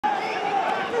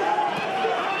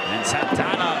and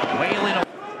Santana wailing.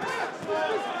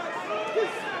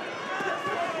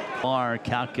 More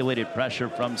calculated pressure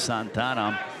from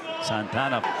Santana.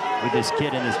 Santana with this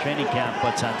kid in his training camp,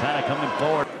 but Santana coming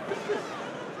forward.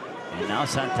 And now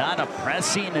Santana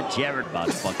pressing Jarrett about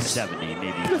 $170, maybe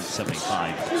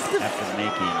 175 after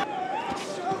making.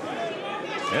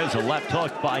 There's a left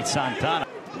hook by Santana.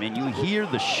 I mean, you hear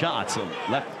the shots of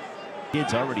left.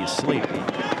 Kid's already asleep.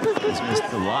 He's missed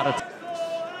a lot of.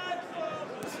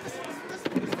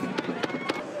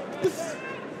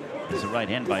 There's a right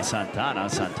hand by Santana.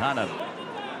 Santana.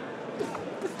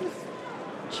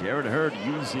 Jarrett Hurd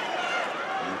using.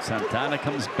 Santana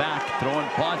comes back, throwing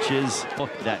punches.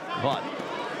 Hook that caught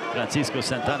Francisco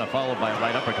Santana, followed by a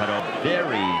right uppercut. A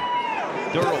very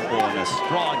durable and a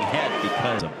strong head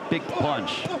because a big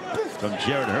punch from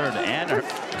Jarrett Hurd, and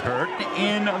Hurd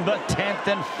in the 10th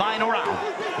and final round.